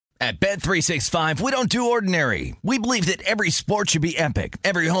At Bet365, we don't do ordinary. We believe that every sport should be epic.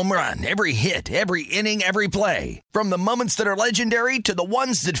 Every home run, every hit, every inning, every play. From the moments that are legendary to the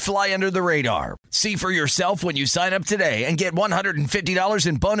ones that fly under the radar. See for yourself when you sign up today and get $150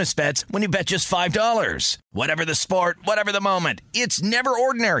 in bonus bets when you bet just $5. Whatever the sport, whatever the moment, it's never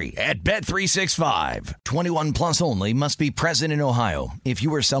ordinary at Bet365. 21 plus only. Must be present in Ohio. If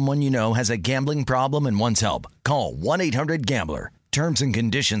you or someone you know has a gambling problem and wants help, call 1-800-GAMBLER. Terms and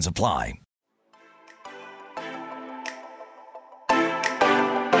conditions apply.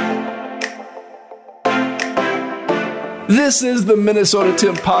 This is the Minnesota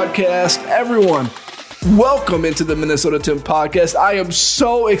Tim Podcast. Everyone, welcome into the Minnesota Tim Podcast. I am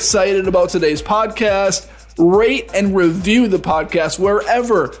so excited about today's podcast. Rate and review the podcast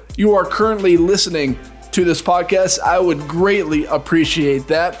wherever you are currently listening to this podcast. I would greatly appreciate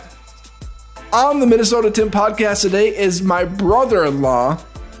that. On the Minnesota Tim Podcast today is my brother-in-law.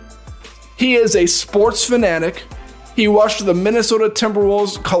 He is a sports fanatic. He watched the Minnesota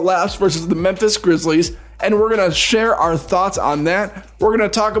Timberwolves collapse versus the Memphis Grizzlies, and we're going to share our thoughts on that. We're going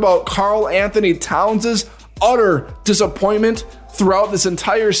to talk about Karl-Anthony Towns' utter disappointment throughout this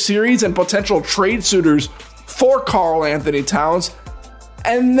entire series and potential trade suitors for Karl-Anthony Towns.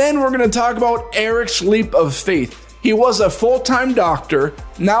 And then we're going to talk about Eric's leap of faith. He was a full-time doctor,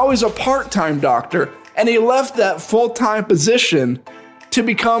 now he's a part-time doctor, and he left that full-time position to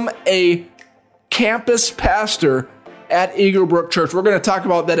become a campus pastor at Eagle Brook Church. We're going to talk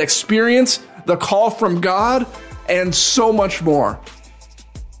about that experience, the call from God, and so much more.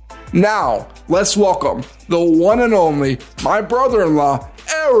 Now, let's welcome the one and only, my brother-in-law,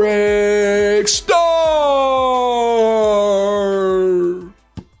 Eric Starr.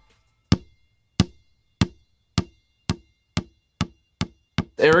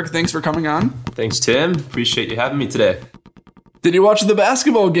 Eric, thanks for coming on. Thanks, Tim. Appreciate you having me today. Did you watch the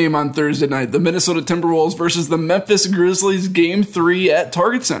basketball game on Thursday night? The Minnesota Timberwolves versus the Memphis Grizzlies, Game 3 at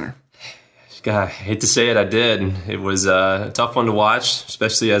Target Center. God, I hate to say it, I did. It was a tough one to watch,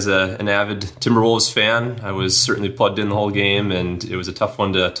 especially as an avid Timberwolves fan. I was certainly plugged in the whole game, and it was a tough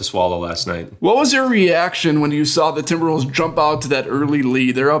one to swallow last night. What was your reaction when you saw the Timberwolves jump out to that early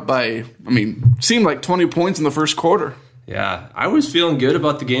lead? They're up by, seemed like 20 points in the first quarter. Yeah, I was feeling good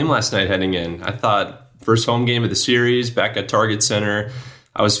about the game last night heading in. I thought first home game of the series back at Target Center,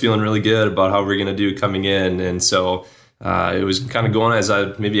 I was feeling really good about how we were going to do coming in. And so it was kind of going as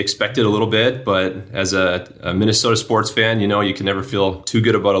I maybe expected a little bit. But as a Minnesota sports fan, you can never feel too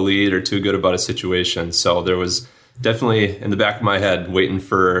good about a lead or too good about a situation. So there was definitely in the back of my head waiting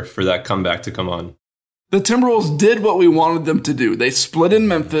for that comeback to come on. The Timberwolves did what we wanted them to do. They split in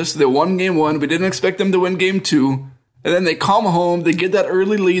Memphis. They won Game 1. We didn't expect them to win Game 2. And then they come home, they get that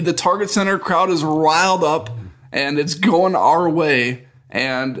early lead, the Target Center crowd is riled up, and it's going our way.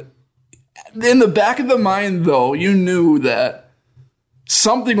 And in the back of the mind, though, you knew that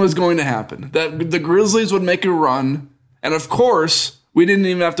something was going to happen, that the Grizzlies would make a run. And of course, we didn't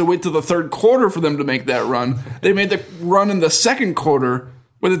even have to wait till the third quarter for them to make that run. They made the run in the second quarter,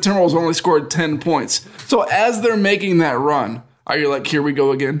 where the Timberwolves only scored 10 points. So as they're making that run, are you like, here we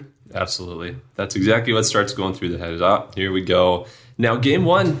go again? Absolutely. That's exactly what starts going through the head. Here we go. Now, Game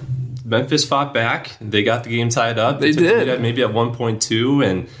 1, Memphis fought back. They got the game tied up. They did. Maybe at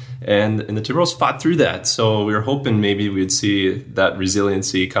 1.2, and the Timberwolves fought through that. So we were hoping maybe we'd see that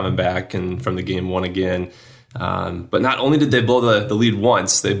resiliency coming back and from the Game 1 again. But not only did they blow the lead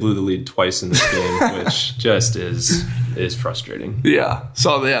once, they blew the lead twice in this game, which just is frustrating. Yeah.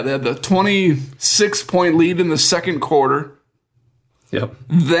 So they had the 26-point lead in the second quarter. Yep.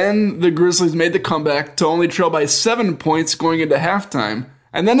 Then the Grizzlies made the comeback to only trail by 7 points going into halftime.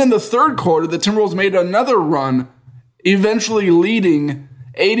 And then in the third quarter, the Timberwolves made another run, eventually leading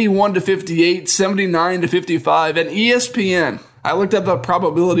 81-58, 79-55. And ESPN, I looked at the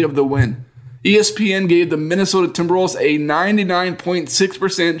probability of the win. ESPN gave the Minnesota Timberwolves a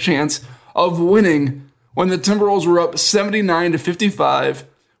 99.6% chance of winning when the Timberwolves were up 79-55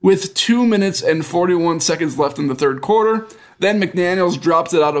 with 2 minutes and 41 seconds left in the third quarter. Then McDaniels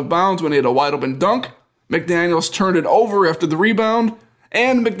drops it out of bounds when he had a wide open dunk. McDaniels turned it over after the rebound.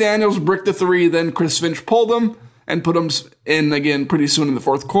 And McDaniels bricked the three. Then Chris Finch pulled him and put him in again pretty soon in the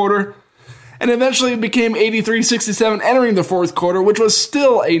fourth quarter. And eventually it became 83-67 entering the fourth quarter, which was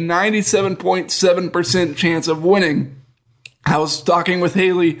still a 97.7% chance of winning. I was talking with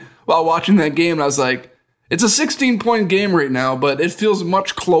Haley while watching that game, and I was like, it's a 16-point game right now, but it feels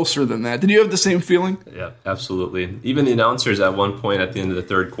much closer than that. Did you have the same feeling? Yeah, absolutely. Even the announcers at one point at the end of the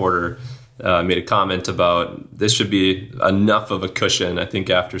third quarter, made a comment about this should be enough of a cushion. I think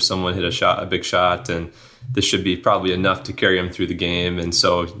after someone hit a big shot, and this should be probably enough to carry them through the game. And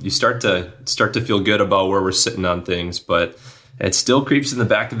so you start to feel good about where we're sitting on things, but it still creeps in the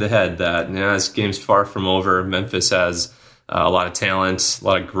back of the head that this game's far from over. Memphis has a lot of talent, a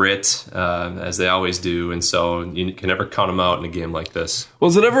lot of grit, as they always do, and so you can never count them out in a game like this.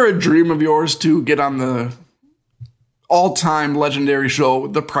 Was it ever a dream of yours to get on the all-time legendary show,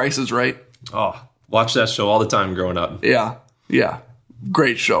 The Price is Right? Oh, watch that show all the time growing up. Yeah.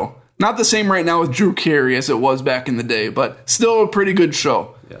 Great show. Not the same right now with Drew Carey as it was back in the day, but still a pretty good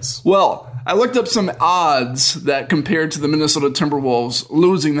show. Yes. Well, I looked up some odds that compared to the Minnesota Timberwolves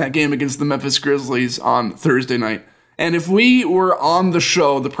losing that game against the Memphis Grizzlies on Thursday night. And if we were on the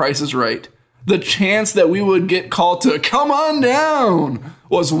show, The Price is Right, the chance that we would get called to come on down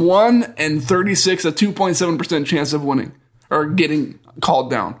was 1 in 36, a 2.7% chance of winning or getting called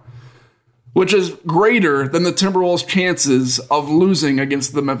down, which is greater than the Timberwolves' chances of losing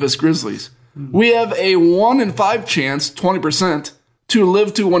against the Memphis Grizzlies. We have a 1 in 5 chance, 20%, to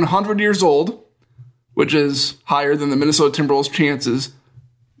live to 100 years old, which is higher than the Minnesota Timberwolves' chances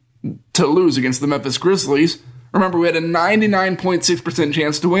to lose against the Memphis Grizzlies. Remember, we had a 99.6%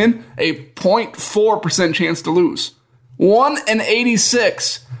 chance to win, a 0.4% chance to lose. 1 in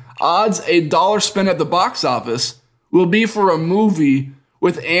 86 odds a dollar spent at the box office will be for a movie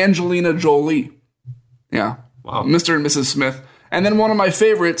with Angelina Jolie. Yeah. Wow. Mr. and Mrs. Smith. And then one of my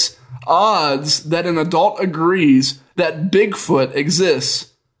favorites, odds that an adult agrees that Bigfoot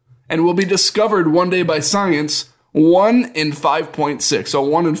exists and will be discovered one day by science, 1 in 5.6. So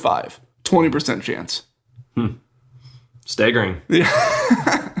 1 in 5. 20% chance. Staggering. Yeah.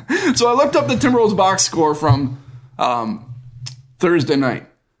 So I looked up the Timberwolves box score from Thursday night.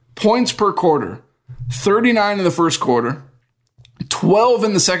 Points per quarter. 39 in the first quarter. 12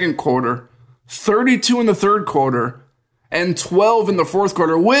 in the second quarter. 32 in the third quarter. And 12 in the fourth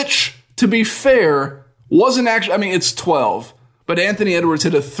quarter, which, to be fair, wasn't actually... I mean, it's 12. But Anthony Edwards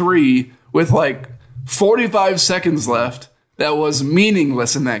hit a 3 with like 45 seconds left that was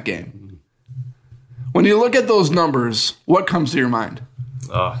meaningless in that game. When you look at those numbers, what comes to your mind?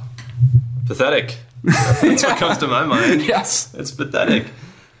 Pathetic. That's what comes to my mind. Yes. It's pathetic.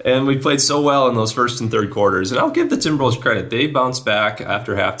 And we played so well in those first and third quarters. And I'll give the Timberwolves credit. They bounced back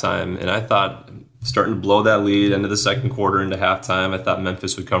after halftime. And I thought, starting to blow that lead into the second quarter into halftime, I thought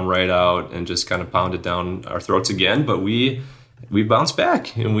Memphis would come right out and just kind of pound it down our throats again. But we bounced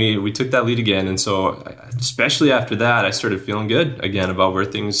back and we took that lead again. And so, especially after that, I started feeling good again about where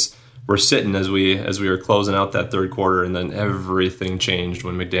things were sitting as we were closing out that third quarter, and then everything changed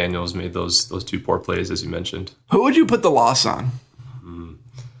when McDaniels made those 2 poor plays, as you mentioned. Who would you put the loss on?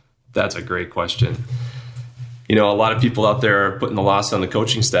 That's a great question. A lot of people out there are putting the loss on the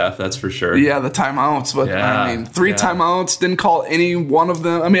coaching staff, that's for sure. Yeah, the timeouts. But I mean, 3 timeouts, didn't call any one of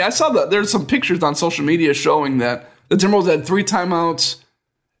them. I mean, I saw that there's some pictures on social media showing that the Timberwolves had 3 timeouts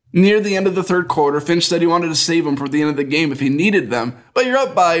near the end of the third quarter. Finch said he wanted to save them for the end of the game if he needed them. But you're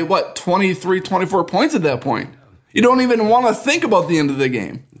up by, 23, 24 points at that point. You don't even want to think about the end of the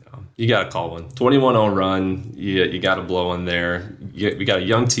game. No, you got to call one. 21-0 run, you got to blow in there. We got a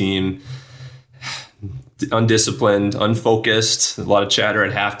young team, undisciplined, unfocused. A lot of chatter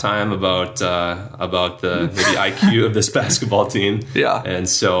at halftime about the maybe IQ of this basketball team. Yeah. And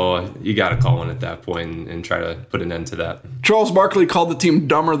so you got to call one at that point and try to put an end to that. Charles Barkley called the team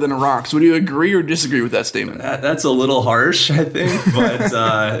dumber than rocks. Would you agree or disagree with that statement? That's a little harsh, I think.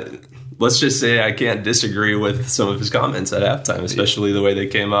 But let's just say I can't disagree with some of his comments at halftime, especially the way they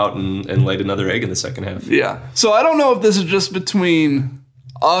came out and laid another egg in the second half. Yeah. So I don't know if this is just between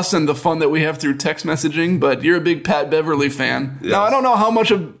us and the fun that we have through text messaging, but you're a big Pat Beverly fan. Yes. Now, I don't know how much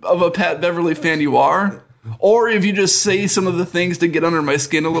of a Pat Beverly fan you are, or if you just say some of the things to get under my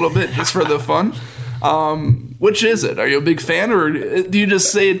skin a little bit just for the fun. Which is it? Are you a big fan, or do you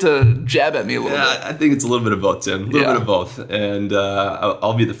just say it to jab at me a little bit? I think it's a little bit of both, Tim. A little bit of both. And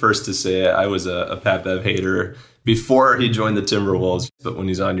I'll be the first to say I was a Pat Bev hater before he joined the Timberwolves. But when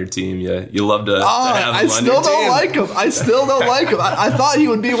he's on your team, you love to have him on your team. I still don't like him. I thought he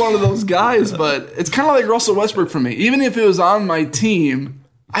would be one of those guys, but it's kind of like Russell Westbrook for me. Even if he was on my team,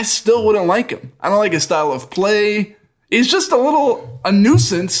 I still wouldn't like him. I don't like his style of play. He's just a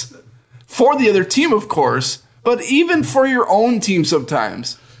nuisance for the other team, of course, but even for your own team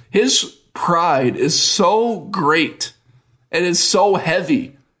sometimes. His pride is so great. It is so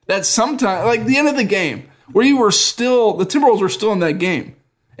heavy that sometimes, like the end of the game, where the Timberwolves were still in that game,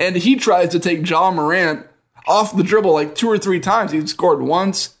 and he tries to take Ja Morant off the dribble like 2 or 3 times. He scored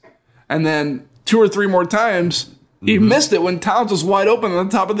once, and then 2 or 3 more times, he missed it when Towns was wide open on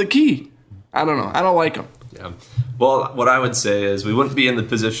the top of the key. I don't know. I don't like him. Yeah. Well, what I would say is we wouldn't be in the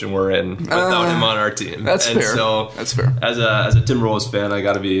position we're in without him on our team. That's fair. So that's fair. As a Timberwolves fan, I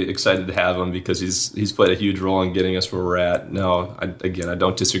got to be excited to have him because he's played a huge role in getting us where we're at. Now, I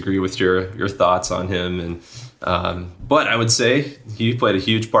don't disagree with your thoughts on him, but I would say he played a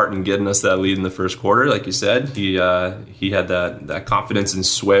huge part in getting us that lead in the first quarter. Like you said, he had that confidence and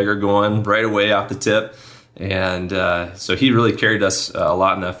swagger going right away off the tip. And so he really carried us a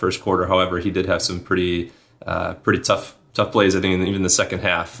lot in that first quarter. However, he did have some pretty tough plays, I think, even in the second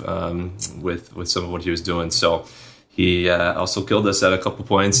half with some of what he was doing. So he also killed us at a couple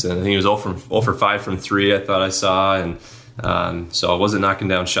points, and I think he was 0 for 5 from 3, I thought I saw. And so I wasn't knocking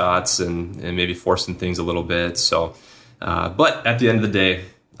down shots and maybe forcing things a little bit. So, but at the end of the day,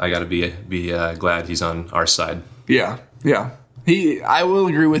 I got to be glad he's on our side. Yeah. I will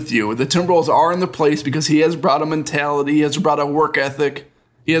agree with you. The Timberwolves are in the place because he has brought a mentality, he has brought a work ethic,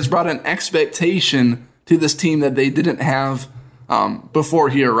 he has brought an expectation to this team that they didn't have before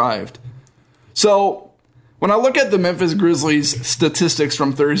he arrived. So when I look at the Memphis Grizzlies statistics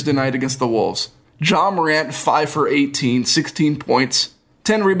from Thursday night against the Wolves, Ja Morant 5 for 18, 16 points,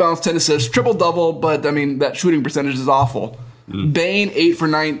 10 rebounds, 10 assists, triple-double, but I mean that shooting percentage is awful. Bane 8 for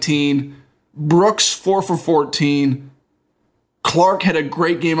 19, Brooks 4 for 14, Clark had a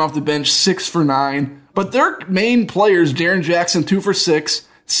great game off the bench, 6 for 9. But their main players, Jaren Jackson, 2 for 6,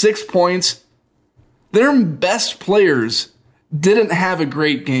 6 points. Their best players didn't have a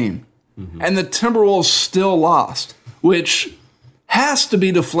great game. And the Timberwolves still lost, which has to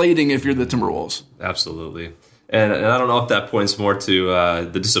be deflating if you're the Timberwolves. Absolutely. And I don't know if that points more to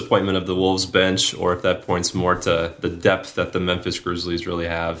the disappointment of the Wolves bench or if that points more to the depth that the Memphis Grizzlies really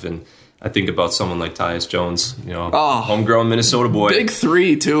have. And I think about someone like Tyus Jones, homegrown Minnesota boy. Big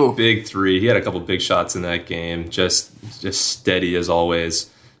 3, too. Big 3. He had a couple big shots in that game, just steady as always.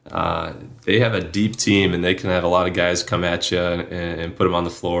 They have a deep team, and they can have a lot of guys come at you and put them on the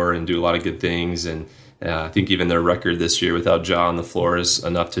floor and do a lot of good things. And I think even their record this year without Ja on the floor is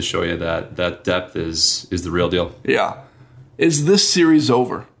enough to show you that depth is the real deal. Yeah. Is this series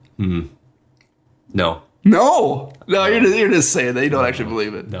over? No. No, you're just saying that. You don't actually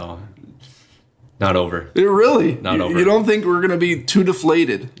believe it. No. Not over. Really? Not over. You don't think we're going to be too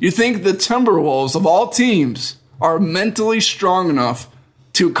deflated? You think the Timberwolves, of all teams, are mentally strong enough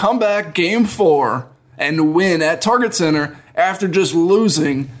to come back Game 4 and win at Target Center after just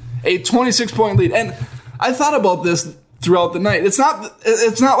losing a 26-point lead? And I thought about this throughout the night. It's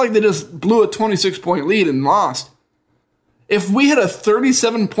not like they just blew a 26-point lead and lost. If we had a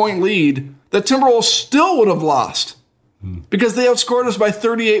 37-point lead, the Timberwolves still would have lost because they outscored us by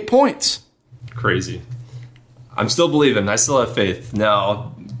 38 points. Crazy. I'm still believing. I still have faith.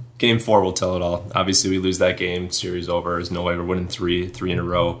 Now, Game 4 will tell it all. Obviously, we lose that game. Series over. There's no way we're winning three in a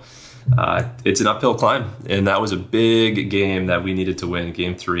row. It's an uphill climb, and that was a big game that we needed to win.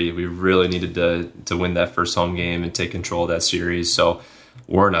 Game 3, we really needed to win that first home game and take control of that series. So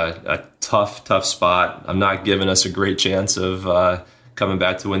we're in a tough spot. I'm not giving us a great chance of coming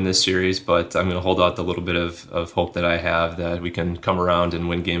back to win this series, but I'm going to hold out the little bit of hope that I have that we can come around and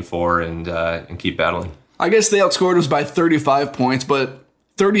win Game 4 and keep battling. I guess they outscored us by 35 points, but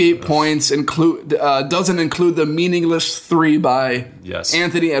 38 points doesn't include the meaningless 3 by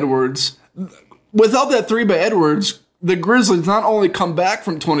Anthony Edwards. Without that 3 by Edwards, the Grizzlies not only come back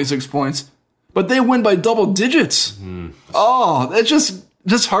from 26 points, but they win by double digits. Oh, that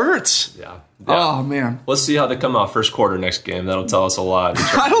just hurts. Yeah. Oh, man. Let's see how they come out first quarter next game. That'll tell us a lot.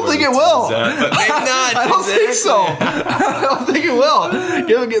 I don't think it will. But maybe not. I don't think so. I don't think it will.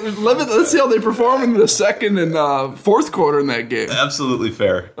 Let's see how they perform in the second and fourth quarter in that game. Absolutely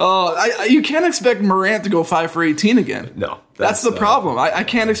fair. You can't expect Morant to go 5 for 18 again. No. That's the problem. I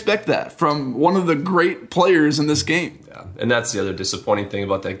can't expect that from one of the great players in this game. Yeah. And that's the other disappointing thing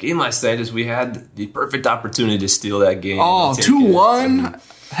about that game last night is we had the perfect opportunity to steal that game. Oh, 2-1.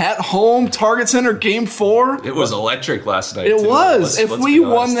 At home, Target Center, Game 4. It was electric last night. It was. If we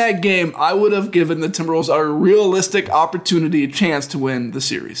won that game, I would have given the Timberwolves a realistic opportunity, a chance to win the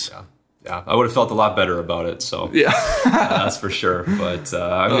series. Yeah, I would have felt a lot better about it. So that's for sure. But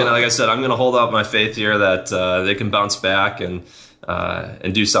like I said, I'm gonna hold out my faith here that they can bounce back and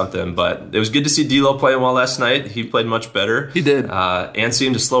do something. But it was good to see D'Lo playing well last night. He played much better. He did. And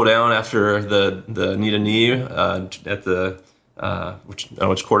seemed to slow down after the knee at the. Which I don't know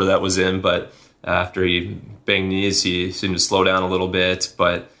which quarter that was in, but after he banged knees, he seemed to slow down a little bit.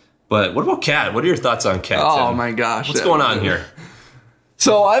 But what about Cat? What are your thoughts on Cat? Oh, my gosh. What's going on here?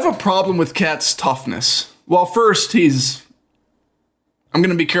 So I have a problem with Cat's toughness. Well, first, I'm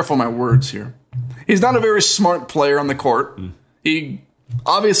going to be careful of my words here. He's not a very smart player on the court. He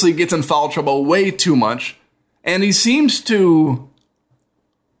obviously gets in foul trouble way too much, and he seems to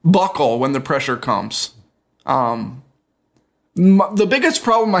buckle when the pressure comes. The biggest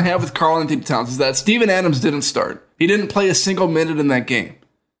problem I have with Karl-Anthony Towns is that Steven Adams didn't start. He didn't play a single minute in that game.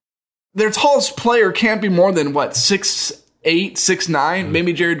 Their tallest player can't be more than, 6'8", 6'9",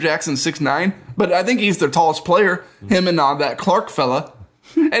 maybe Jared Jackson 6'9", but I think he's their tallest player, him and that Clark fella.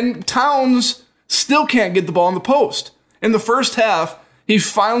 And Towns still can't get the ball in the post. In the first half, he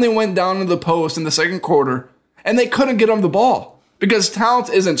finally went down to the post in the second quarter, and they couldn't get him the ball because Towns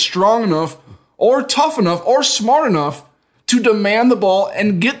isn't strong enough or tough enough or smart enough to demand the ball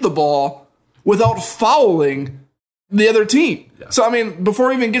and get the ball without fouling the other team. Yeah. So,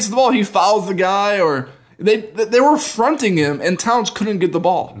 before he even gets the ball, he fouls the guy, or they were fronting him, and Towns couldn't get the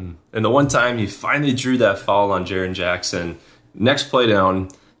ball. And the one time he finally drew that foul on Jaren Jackson, next play down,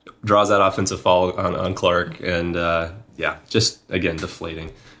 draws that offensive foul on Clark, and just, again,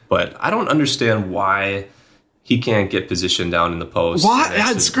 deflating. But I don't understand why he can't get positioned down in the post. Why?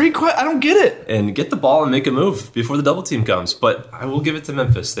 It's a great question. I don't get it. And get the ball and make a move before the double team comes. But I will give it to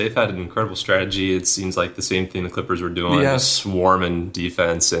Memphis. They've had an incredible strategy. It seems like the same thing the Clippers were doing, swarming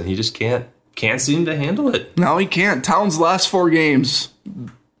defense, and he just can't seem to handle it. No, he can't. Towns' last 4 games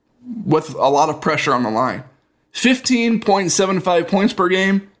with a lot of pressure on the line. 15.75 points per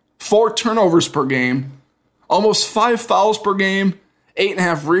game, 4 turnovers per game, almost 5 fouls per game,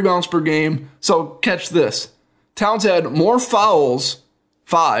 8.5 rebounds per game. So catch this. Towns had more fouls,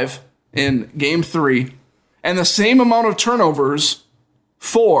 5, in Game 3, and the same amount of turnovers,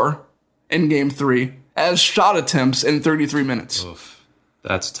 4, in Game 3, as shot attempts in 33 minutes. Oof.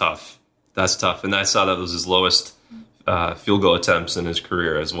 That's tough. And I saw that was his lowest field goal attempts in his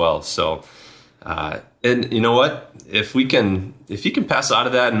career as well. So, and you know what? If he can pass out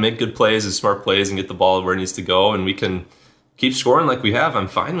of that and make good plays and smart plays and get the ball where it needs to go, and we can keep scoring like we have, I'm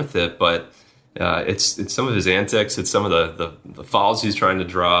fine with it. But it's some of his antics. It's some of the fouls he's trying to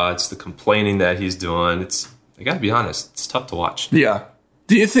draw. It's the complaining that he's doing. I got to be honest, it's tough to watch. Yeah.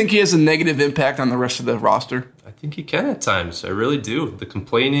 Do you think he has a negative impact on the rest of the roster? I think he can at times. I really do. The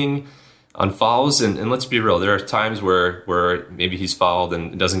complaining on fouls, and let's be real, there are times where maybe he's fouled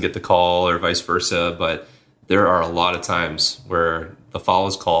and doesn't get the call or vice versa, but there are a lot of times where the foul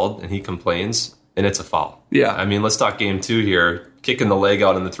is called and he complains and it's a foul. Yeah. Let's talk Game 2 here. Kicking the leg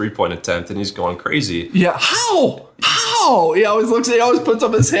out in the 3-point attempt, and he's going crazy. Yeah, how? He always puts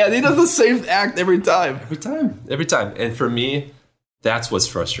up his hand. He does the same act every time. Every time. And for me, that's what's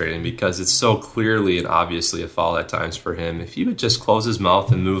frustrating, because it's so clearly and obviously a foul at times for him. If he would just close his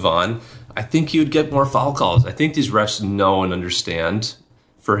mouth and move on, I think he would get more foul calls. I think these refs know and understand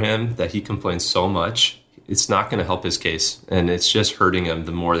for him that he complains so much. It's not going to help his case, and it's just hurting him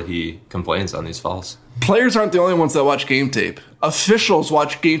the more that he complains on these fouls. Players aren't the only ones that watch game tape. Officials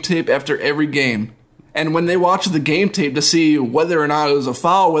watch game tape after every game. And when they watch the game tape to see whether or not it was a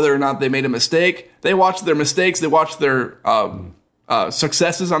foul, whether or not they made a mistake, they watch their mistakes, they watch their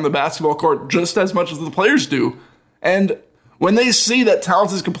successes on the basketball court just as much as the players do. And when they see that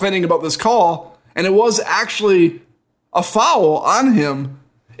Towns is complaining about this call, and it was actually a foul on him,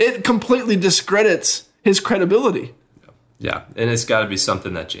 it completely discredits his credibility. Yeah, and it's got to be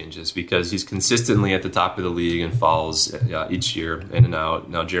something that changes, because he's consistently at the top of the league in fouls each year, in and out.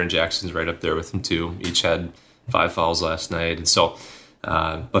 Now Jaren Jackson's right up there with him too. Each had 5 fouls last night, and so.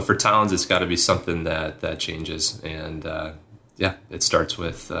 But for Towns, it's got to be something that changes, and it starts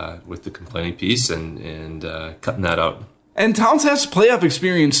with the complaining piece and cutting that out. And Towns has playoff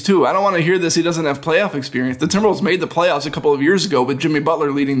experience, too. I don't want to hear this. He doesn't have playoff experience. The Timberwolves made the playoffs a couple of years ago with Jimmy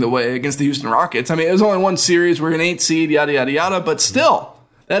Butler leading the way against the Houston Rockets. It was only one series. We're an 8 seed, yada, yada, yada. But still,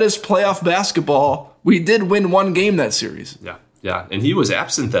 that is playoff basketball. We did win one game that series. Yeah. And he was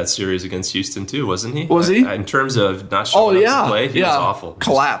absent that series against Houston, too, wasn't he? Was he? In terms of not showing up to play, he was awful.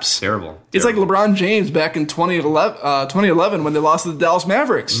 Collapse. Terrible. It's like LeBron James back in 2011 when they lost to the Dallas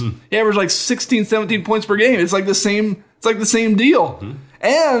Mavericks. He averaged like 16, 17 points per game. It's like the same deal. Mm-hmm.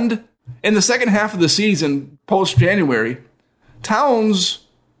 And in the second half of the season, post-January, Towns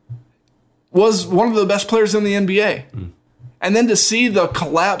was one of the best players in the NBA. And then to see the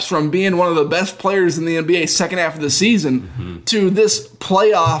collapse from being one of the best players in the NBA second half of the season to this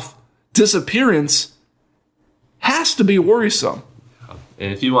playoff disappearance has to be worrisome.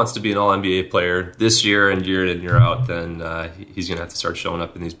 And if he wants to be an All-NBA player this year and year in and year out, then he's going to have to start showing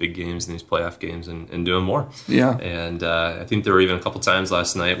up in these big games and these playoff games and doing more. Yeah. And I think there were even a couple times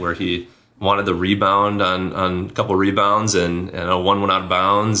last night where he wanted the rebound on a couple rebounds, and one went out of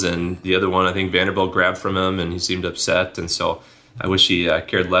bounds, and the other one I think Vanderbilt grabbed from him, and he seemed upset. And so I wish he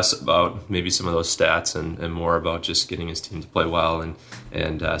cared less about maybe some of those stats and more about just getting his team to play well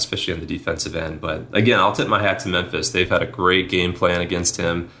and especially on the defensive end. But again, I'll tip my hat to Memphis. They've had a great game plan against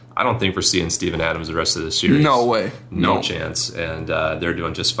him. I don't think we're seeing Steven Adams the rest of the series. No way. No chance. And they're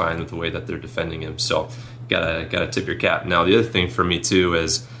doing just fine with the way that they're defending him. So gotta tip your cap. Now, the other thing for me, too,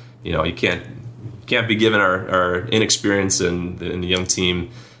 is, you can't be given our inexperience in the young team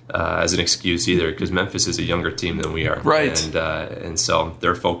as an excuse either, because Memphis is a younger team than we are. Right. And so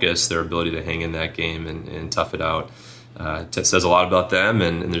their focus, their ability to hang in that game and tough it out says a lot about them,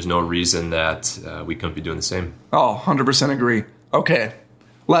 and there's no reason that we couldn't be doing the same. Oh, 100% agree. Okay,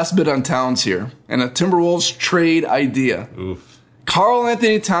 last bit on Towns here, and a Timberwolves trade idea. Oof. Karl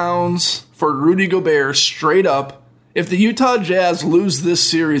Anthony Towns for Rudy Gobert straight up. If the Utah Jazz lose this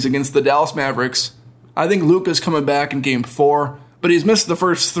series against the Dallas Mavericks, I think Luka's coming back in Game 4, but he's missed the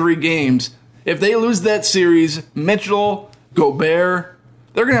first 3 games. If they lose that series, Mitchell, Gobert,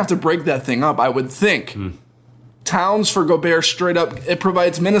 they're going to have to break that thing up, I would think. Towns for Gobert straight up. It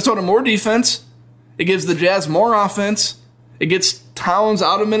provides Minnesota more defense. It gives the Jazz more offense. It gets Towns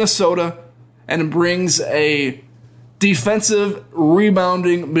out of Minnesota and brings a defensive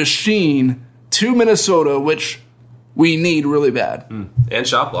rebounding machine to Minnesota, which we need really bad. And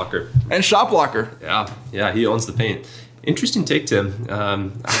shot blocker. Yeah, he owns the paint. Interesting take, Tim. I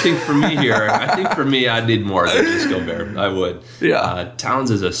think for me, I'd need more than just Gobert. I would. Yeah.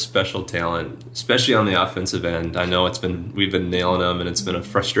 Towns is a special talent, especially on the offensive end. I know we've been nailing him, and it's been a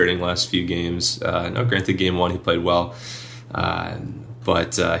frustrating last few games. Now, granted, Game 1 he played well,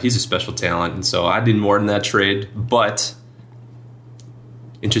 but he's a special talent, and so I need more than that trade. But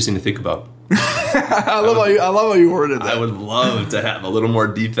interesting to think about. I love how you worded that. I would love to have a little more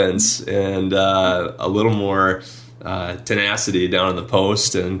defense and a little more tenacity down in the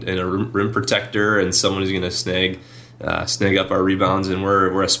post and a rim protector and someone who's going to snag up our rebounds. And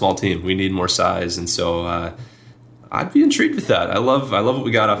we're a small team. We need more size, and so I'd be intrigued with that. I love what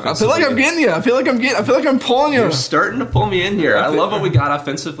we got offensively. I feel like I'm getting you. I feel like I'm pulling you. You're starting to pull me in here. I love what we got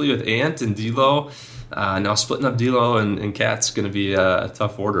offensively with Ant and D'Lo. Now splitting up D'Lo and Cat's going to be a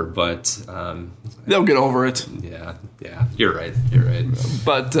tough order, but they'll get over it. Yeah, you're right.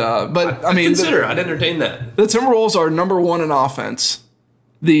 But I mean, I'd entertain that. The Timberwolves are number 1 in offense.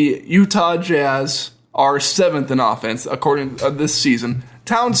 The Utah Jazz are 7th in offense according to this season.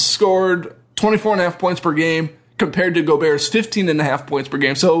 Towns scored 24.5 points per game compared to Gobert's 15.5 points per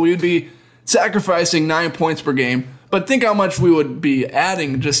game. So we would be sacrificing 9 points per game. But think how much we would be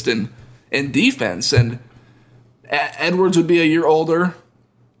adding just in defense, and Edwards would be a year older.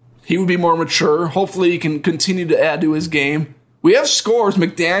 He would be more mature. Hopefully he can continue to add to his game. We have scores.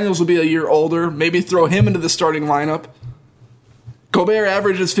 McDaniels will be a year older. Maybe throw him into the starting lineup. Gobert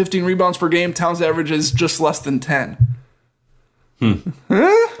averages 15 rebounds per game. Towns averages just less than 10. All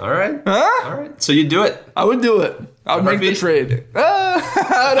right. So you do it. I would do it. I would make the trade. Think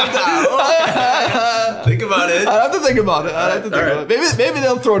about it. I'd have to think about it. Maybe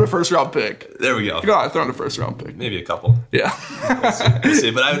they'll throw in a first-round pick. There we go. Go on, throw in a first-round pick. Maybe a couple. Yeah. We'll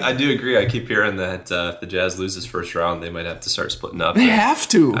see. But I do agree. I keep hearing that if the Jazz loses first round, they might have to start splitting up. They have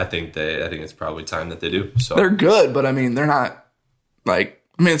to. I think it's probably time that they do. So they're good, but I mean, they're not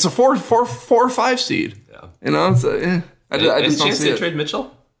it's a 4 or 5 seed. Yeah. It's I just don't chance see they it. trade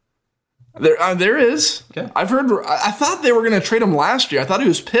Mitchell? There is. Okay. I've heard. I thought they were going to trade him last year. I thought he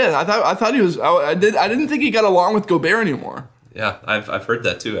was pissed. I thought he was. I didn't think he got along with Gobert anymore. Yeah, I've heard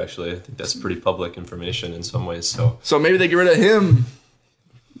that too. Actually, I think that's pretty public information in some ways. So maybe they get rid of him.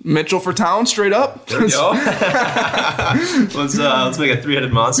 Mitchell for Towns, straight up. There we go. Let's make a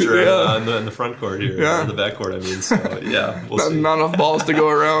 3-headed monster in the front court here, or the back court. I mean, so yeah, we'll see. Not enough balls to go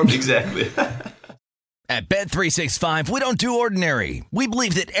around. Exactly. At Bet365, we don't do ordinary. We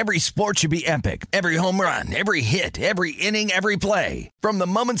believe that every sport should be epic. Every home run, every hit, every inning, every play. From the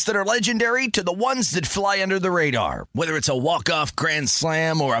moments that are legendary to the ones that fly under the radar. Whether it's a walk-off grand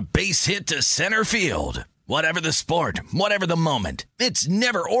slam or a base hit to center field. Whatever the sport, whatever the moment. It's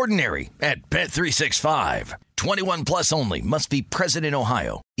never ordinary at Bet365. 21 plus only. Must be present in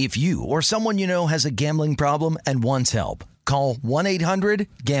Ohio. If you or someone you know has a gambling problem and wants help, call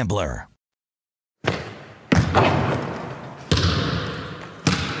 1-800-GAMBLER.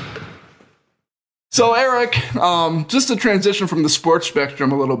 So, Eric, just to transition from the sports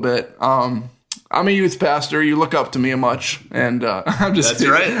spectrum a little bit, I'm a youth pastor. You look up to me much, and I'm just That's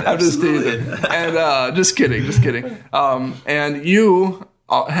right. I'm just teasing. And just kidding. And you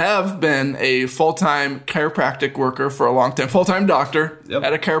have been a full-time chiropractic worker for a long time, full-time doctor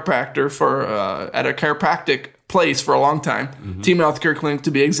at a chiropractor at a chiropractic place for a long time, Team Healthcare Clinic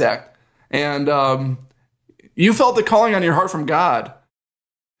to be exact. And you felt the calling on your heart from God.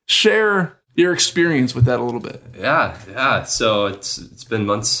 Share your experience with that a little bit. Yeah. So it's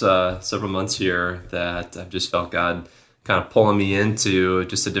been several months here that I've just felt God kind of pulling me into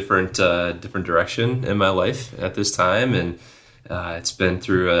just a different direction in my life at this time, and it's been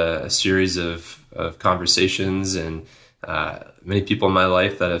through a series of conversations and many people in my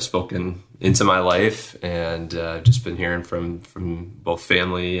life that have spoken into my life, and just been hearing from both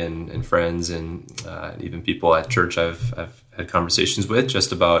family and friends and even people at church I've had conversations with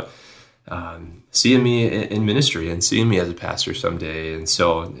just about seeing me in ministry and seeing me as a pastor someday. And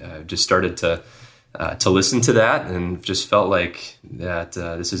so I just started to listen to that, and just felt like that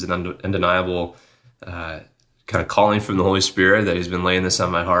this is an undeniable kind of calling from the Holy Spirit, that he's been laying this on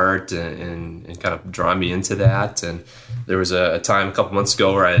my heart and kind of drawing me into that. And there was a time a couple months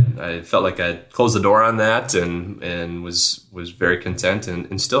ago where I felt like I closed the door on that and was very content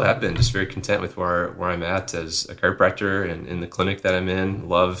and still have been just very content with where I'm at as a chiropractor and in the clinic that I'm in.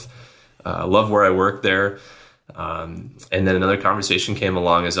 Love where I work there. And then another conversation came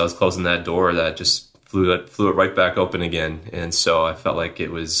along as I was closing that door that just flew it right back open again. And so I felt like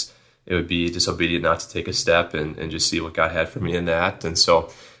it would be disobedient not to take a step and just see what God had for me in that. And so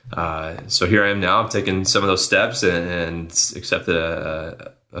here I am now. I'm taking some of those steps and accepted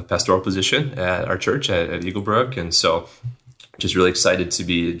a pastoral position at our church at Eagle Brook. And so just really excited to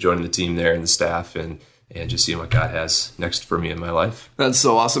be joining the team there and the staff and just seeing what God has next for me in my life. That's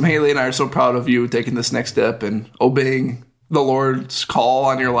so awesome. Haley and I are so proud of you taking this next step and obeying the Lord's call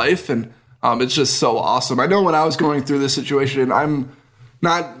on your life. And it's just so awesome. I know when I was going through this situation, I'm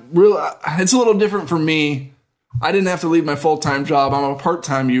not real. It's a little different for me. I didn't have to leave my full-time job. I'm a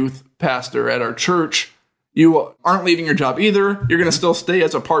part-time youth pastor at our church. You aren't leaving your job either. You're going to still stay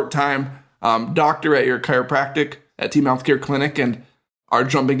as a part-time doctor at your chiropractic at Team Healthcare Clinic, and are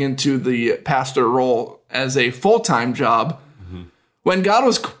jumping into the pastor role as a full-time job. Mm-hmm. When God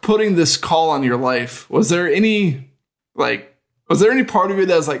was putting this call on your life, was there any part of you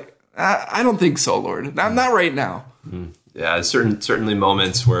that was like, I don't think so, Lord. Not right now. Mm-hmm. Yeah, certainly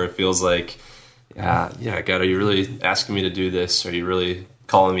moments where it feels like, God, are you really asking me to do this? Are you really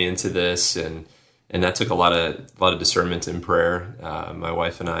calling me into this? And that took a lot of discernment in prayer. My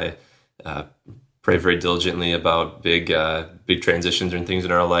wife and I pray very diligently about big transitions and things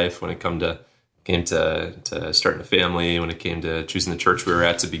in our life when it came to starting a family, when it came to choosing the church we were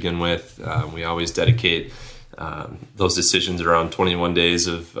at to begin with. We always dedicate those decisions around 21 days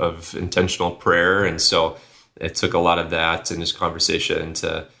of intentional prayer. And so it took a lot of that and this conversation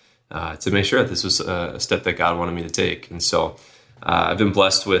to make sure that this was a step that God wanted me to take. And so I've been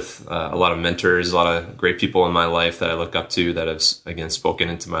blessed with a lot of mentors, a lot of great people in my life that I look up to that have, again, spoken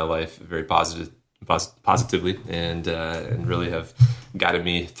into my life very positively and really have guided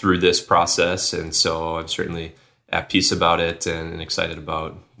me through this process. And so I'm certainly at peace about it and excited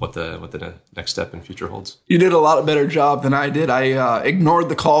about what the next step in future holds. You did a lot better job than I did. I ignored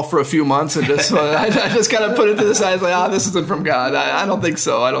the call for a few months and just I just kind of put it to the side. Like, this isn't from God. I don't think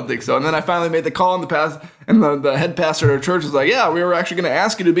so. And then I finally made the call in the past, and the head pastor at our church was like, we were actually going to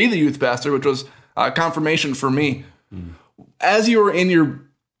ask you to be the youth pastor, which was confirmation for me. Mm. As you were in your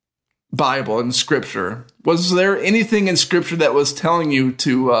Bible and Scripture, was there anything in Scripture that was telling you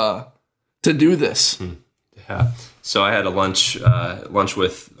to do this? Yeah. So I had a lunch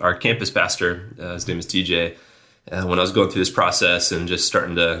with our campus pastor. His name is TJ. When I was going through this process and just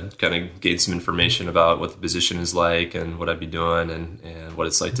starting to kind of gain some information about what the position is like and what I'd be doing and what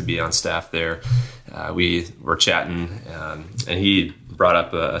it's like to be on staff there, we were chatting, and he brought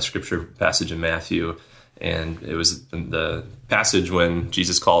up a scripture passage in Matthew. And it was the passage when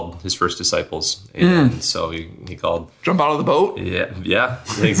Jesus called his first disciples. And so he called... Jump out of the boat? Yeah,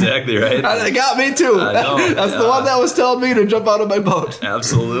 exactly right. It got me too. I know. That's the one that was telling me to jump out of my boat.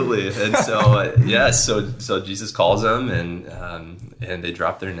 Absolutely. And so, so Jesus calls them and they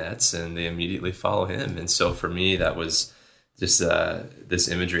drop their nets and they immediately follow him. And so for me, that was just this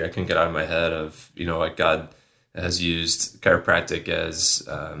imagery I couldn't get out of my head of, like God has used chiropractic as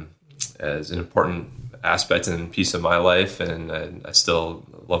an important aspect and piece of my life, and I still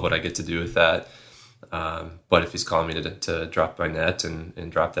love what I get to do with that. But if he's calling me to drop my net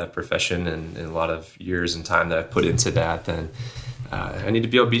and drop that profession and a lot of years and time that I've put into that, then I need to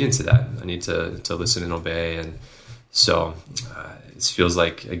be obedient to that. I need to listen and obey. And so it feels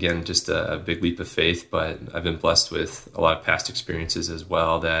like, again, just a big leap of faith, but I've been blessed with a lot of past experiences as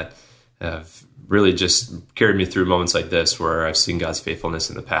well that have really just carried me through moments like this where I've seen God's faithfulness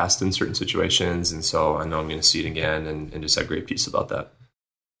in the past in certain situations. And so I know I'm going to see it again and just have great peace about that.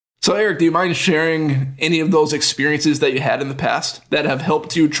 So Eric, do you mind sharing any of those experiences that you had in the past that have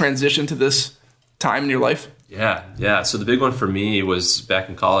helped you transition to this time in your life? Yeah. So the big one for me was back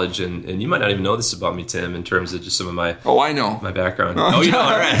in college, and you might not even know this about me, Tim, in terms of just some of my I know my background. Oh, you know,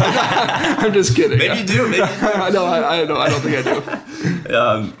 all right. I'm just kidding. Maybe you do. I know. I don't think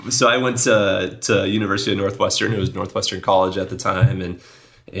I do. So I went to University of Northwestern. It was Northwestern College at the time,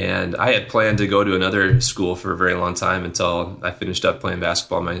 and I had planned to go to another school for a very long time until I finished up playing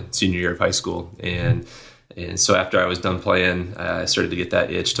basketball my senior year of high school. And so after I was done playing, I started to get that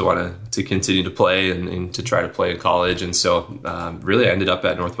itch to want to continue to play and to try to play in college. And so really I ended up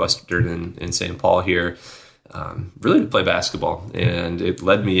at Northwestern in St. Paul here, really to play basketball. And it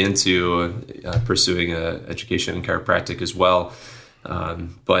led me into pursuing education in chiropractic as well.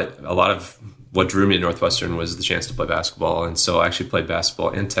 But a lot of what drew me to Northwestern was the chance to play basketball. And so I actually played basketball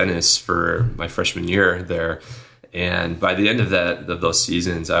and tennis for my freshman year there. And by the end of those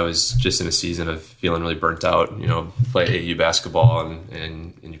seasons, I was just in a season of feeling really burnt out. Play AAU basketball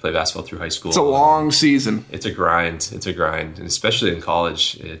and you play basketball through high school. It's a long season. It's a grind. And especially in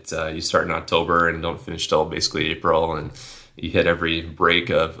college, you start in October and don't finish till basically April, and you hit every break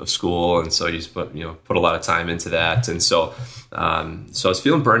of school, and so you put a lot of time into that. And so I was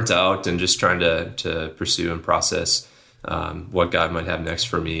feeling burnt out and just trying to pursue and process what God might have next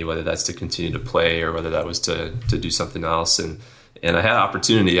for me, whether that's to continue to play or whether that was to do something else. And I had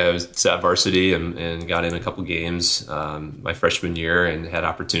opportunity. I was at varsity and got in a couple games my freshman year and had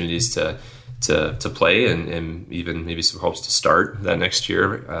opportunities to play and even maybe some hopes to start that next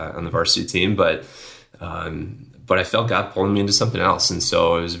year on the varsity team. But I felt God pulling me into something else. And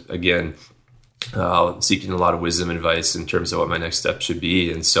so it was, again, seeking a lot of wisdom and advice in terms of what my next step should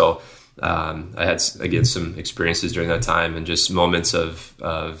be. And so I had, again, some experiences during that time and just moments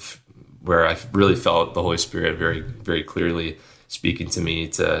of where I really felt the Holy Spirit very, very clearly speaking to me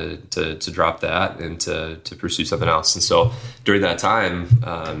to drop that and to pursue something else. And so during that time,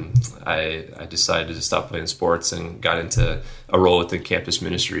 I decided to stop playing sports and got into a role within campus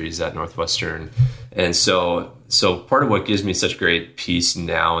ministries at Northwestern. And so part of what gives me such great peace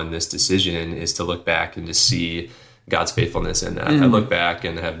now in this decision is to look back and to see God's faithfulness in that. I look back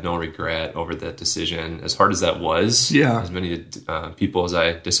and have no regret over that decision. As hard as that was, as many people as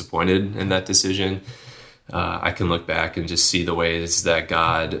I disappointed in that decision, I can look back and just see the ways that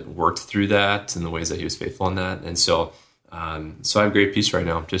God worked through that and the ways that he was faithful in that. And so I have great peace right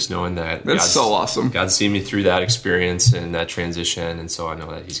now, just knowing that that's so awesome. God's seen me through that experience and that transition. And so I know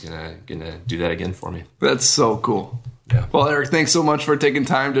that he's gonna do that again for me. That's so cool. Yeah. Well, Eric, thanks so much for taking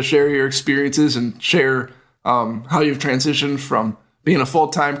time to share your experiences and share how you've transitioned from being a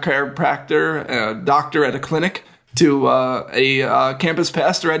full-time chiropractor, a doctor at a clinic, to a campus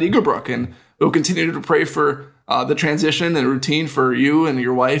pastor at Eaglebrook. And we'll continue to pray for the transition and routine for you and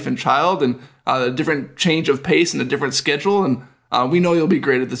your wife and child, and a different change of pace and a different schedule. And we know you'll be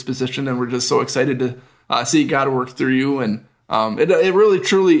great at this position, and we're just so excited to see God work through you. And it really,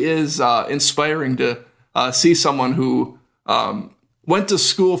 truly is inspiring to see someone who went to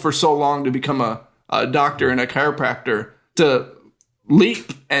school for so long to become a doctor and a chiropractor to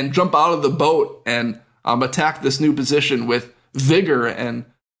leap and jump out of the boat and attack this new position with vigor and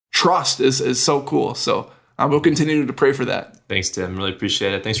trust is so cool. So we'll continue to pray for that. Thanks, Tim. Really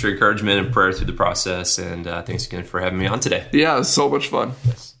appreciate it. Thanks for your encouragement and prayer through the process. And thanks again for having me on today. Yeah, it was so much fun.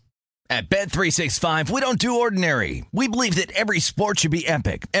 Yes. At Bet365, we don't do ordinary. We believe that every sport should be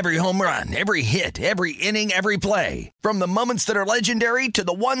epic. Every home run, every hit, every inning, every play. From the moments that are legendary to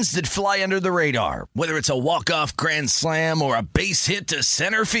the ones that fly under the radar. Whether it's a walk-off grand slam or a base hit to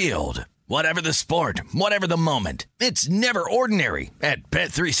center field. Whatever the sport, whatever the moment. It's never ordinary at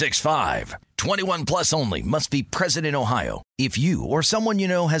Bet365. 21 plus only. Must be present in Ohio. If you or someone you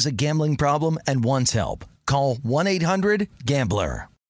know has a gambling problem and wants help, call 1-800-GAMBLER.